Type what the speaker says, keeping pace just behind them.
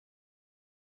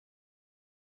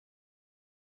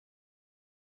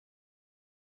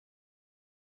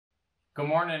Good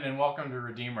morning and welcome to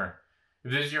Redeemer.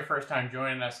 If this is your first time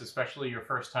joining us, especially your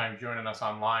first time joining us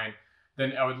online,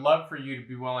 then I would love for you to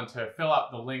be willing to fill out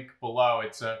the link below.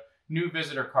 It's a new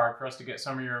visitor card for us to get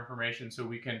some of your information so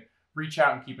we can reach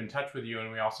out and keep in touch with you.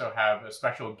 And we also have a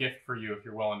special gift for you if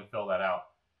you're willing to fill that out.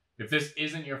 If this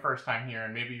isn't your first time here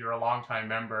and maybe you're a longtime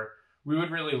member, we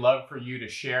would really love for you to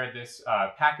share this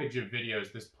package of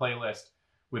videos, this playlist,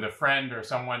 with a friend or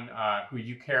someone who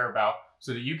you care about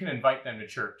so that you can invite them to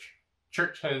church.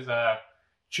 Church has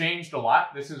changed a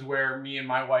lot. This is where me and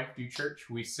my wife do church.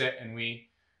 We sit and we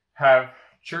have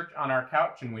church on our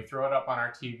couch and we throw it up on our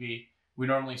TV. We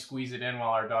normally squeeze it in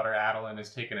while our daughter Adeline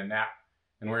is taking a nap,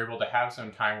 and we're able to have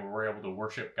some time where we're able to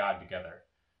worship God together.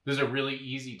 This is a really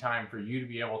easy time for you to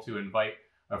be able to invite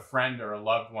a friend or a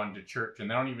loved one to church, and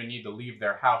they don't even need to leave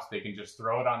their house. They can just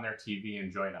throw it on their TV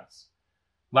and join us.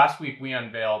 Last week we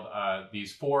unveiled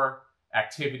these 4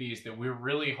 activities that we're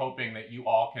really hoping that you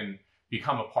all can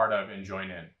become a part of and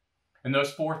join in. And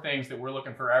those 4 things that we're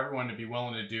looking for everyone to be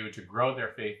willing to do to grow their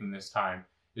faith in this time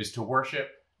is to worship,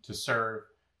 to serve,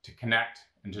 to connect,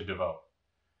 and to devote.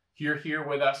 You're here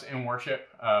with us in worship,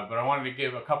 but I wanted to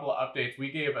give a couple of updates.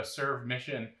 We gave a serve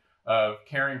mission of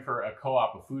caring for a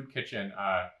co-op, a food kitchen,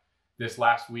 this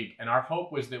last week. And our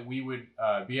hope was that we would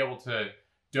be able to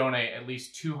donate at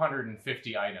least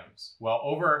 250 items. Well,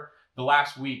 over the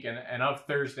last week and of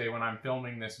Thursday when I'm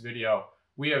filming this video,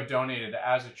 we have donated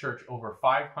as a church over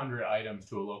 500 items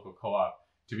to a local co-op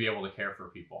to be able to care for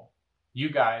people. You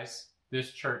guys,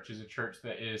 this church is a church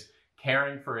that is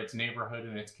caring for its neighborhood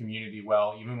and its community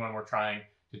well, even when we're trying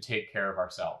to take care of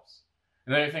ourselves.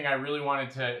 Another thing I really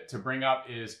wanted to bring up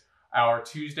is our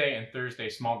Tuesday and Thursday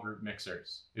small group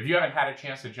mixers. If you haven't had a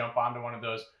chance to jump onto one of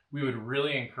those, we would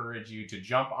really encourage you to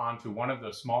jump onto one of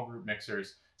those small group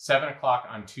mixers, 7 o'clock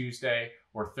on Tuesday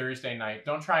or Thursday night.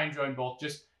 Don't try and join both,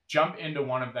 just jump into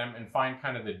one of them and find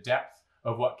kind of the depth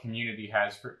of what community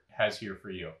has here for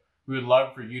you. We would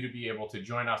love for you to be able to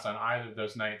join us on either of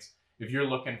those nights. If you're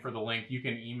looking for the link, you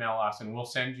can email us and we'll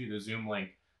send you the Zoom link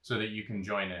so that you can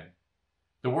join in.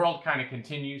 The world kind of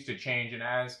continues to change, and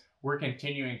as we're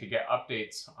continuing to get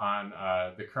updates on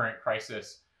the current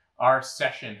crisis, our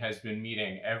session has been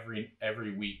meeting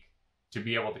every week to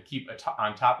be able to keep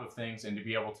on top of things and to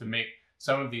be able to make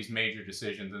some of these major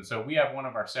decisions. And so we have one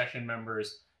of our session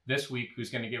members this week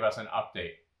who's going to give us an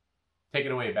update. Take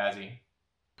it away, Bazzy.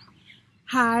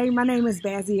 Hi, my name is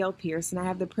Bazzy L. Pierce, and I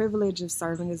have the privilege of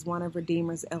serving as one of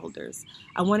Redeemer's elders.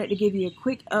 I wanted to give you a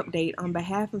quick update on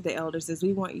behalf of the elders as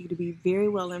we want you to be very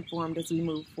well informed as we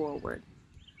move forward.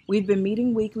 We've been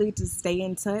meeting weekly to stay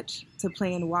in touch, to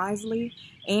plan wisely,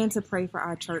 and to pray for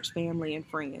our church family and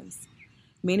friends.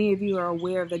 Many of you are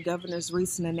aware of the governor's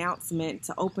recent announcement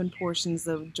to open portions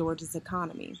of Georgia's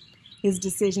economy. His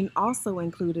decision also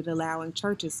included allowing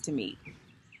churches to meet.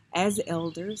 As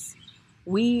elders,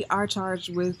 we are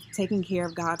charged with taking care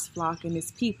of God's flock and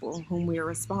His people, whom we are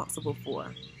responsible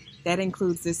for. That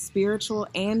includes the spiritual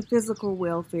and physical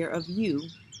welfare of you,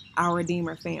 our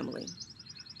Redeemer family.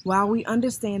 While we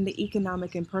understand the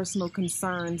economic and personal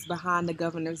concerns behind the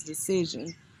governor's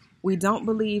decision, we don't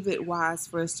believe it wise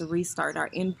for us to restart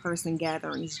our in-person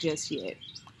gatherings just yet.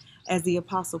 As the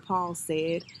Apostle Paul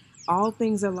said, all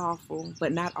things are lawful,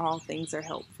 but not all things are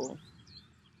helpful.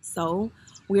 So,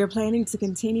 we are planning to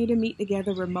continue to meet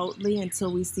together remotely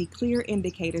until we see clear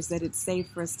indicators that it's safe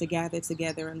for us to gather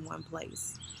together in one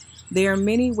place. There are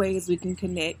many ways we can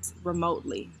connect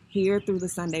remotely, here through the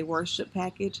Sunday worship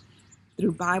package,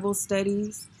 through Bible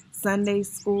studies, Sunday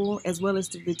school, as well as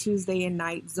through the Tuesday and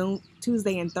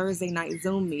Thursday night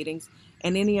Zoom meetings,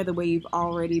 and any other way you've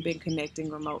already been connecting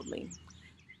remotely.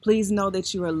 Please know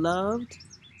that you are loved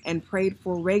and prayed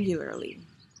for regularly.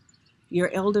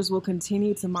 Your elders will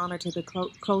continue to monitor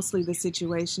closely the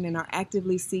situation and are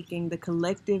actively seeking the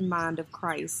collective mind of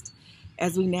Christ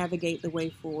as we navigate the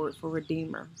way forward for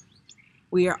Redeemer.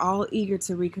 We are all eager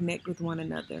to reconnect with one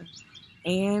another,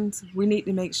 and we need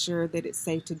to make sure that it's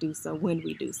safe to do so when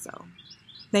we do so.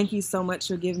 Thank you so much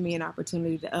for giving me an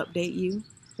opportunity to update you.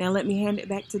 Now let me hand it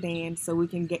back to Dan so we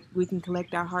can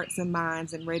collect our hearts and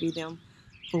minds and ready them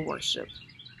for worship.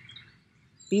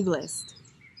 Be blessed.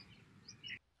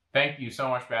 Thank you so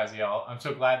much, Baziel. I'm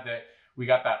so glad that we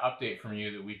got that update from you,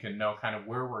 that we can know kind of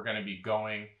where we're going to be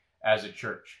going as a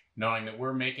church, knowing that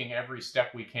we're making every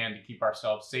step we can to keep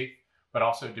ourselves safe, but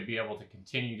also to be able to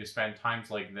continue to spend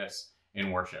times like this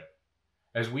in worship.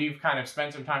 As we've kind of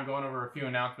spent some time going over a few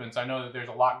announcements, I know that there's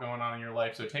a lot going on in your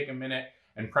life, so take a minute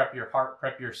and prep your heart,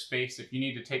 prep your space. If you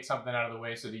need to take something out of the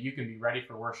way so that you can be ready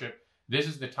for worship, this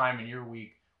is the time in your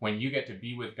week when you get to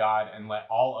be with God and let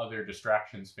all other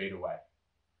distractions fade away.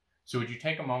 So would you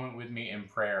take a moment with me in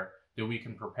prayer that we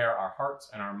can prepare our hearts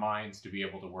and our minds to be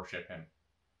able to worship him.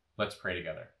 Let's pray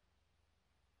together.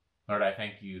 Lord, I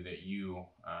thank you that you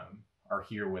are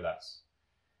here with us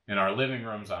in our living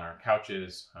rooms, on our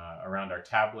couches, around our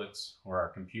tablets or our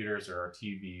computers or our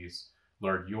TVs.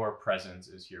 Lord, your presence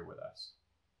is here with us.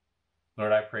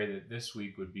 Lord, I pray that this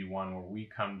week would be one where we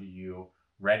come to you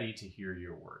ready to hear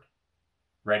your word,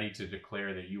 ready to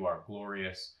declare that you are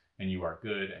glorious and you are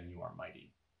good and you are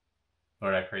mighty.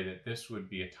 Lord, I pray that this would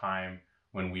be a time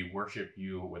when we worship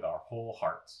you with our whole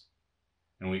hearts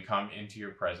and we come into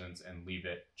your presence and leave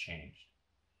it changed.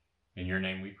 In your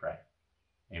name we pray.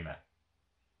 Amen.